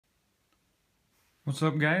What's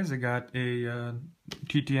up, guys? I got a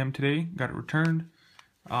TTM today. Got it returned.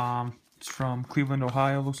 It's from Cleveland,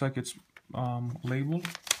 Ohio. Looks like it's labeled.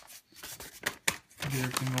 Get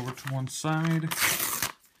everything over to one side.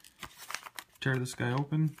 Tear this guy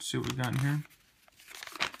open. See what we got in here.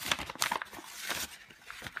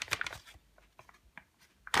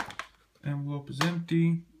 Envelope is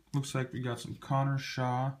empty. Looks like we got some Connor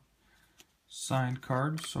Shaw signed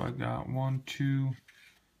cards. So I got 1, 2,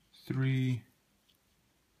 3,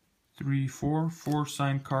 4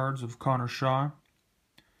 signed cards of Connor Shaw,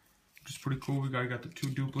 which is pretty cool. I got the 2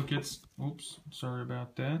 duplicates. Oops, sorry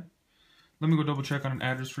about that. Let me go double check on an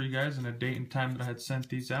address for you guys and a date and time that I had sent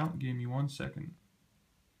these out. Give me 1 second.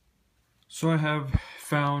 So I have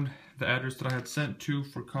found the address that I had sent to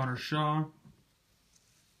for Connor Shaw.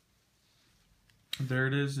 There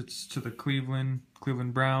it is. It's to the Cleveland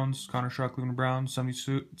Browns, Connor Shaw, Cleveland Browns,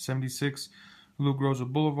 76 Lou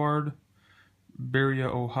Groza Boulevard, Berea,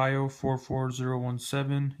 Ohio,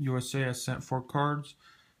 44017, USA. I sent 4 cards.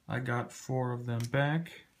 I got 4 of them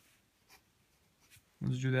back.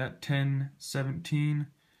 Let's do that. 10/17.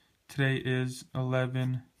 Today is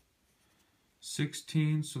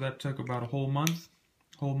 11/16, so that took about a whole month.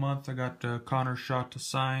 I got Connor Shaw to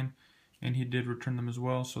sign, and he did return them as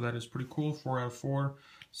well, so that is pretty cool. 4 out of 4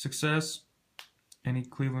 success. Any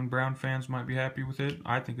Cleveland Brown fans might be happy with it.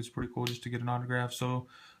 I think it's pretty cool just to get an autograph, so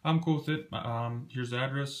I'm cool with it. Here's the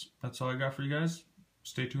address. That's all I got for you guys.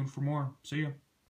 Stay tuned for more. See ya.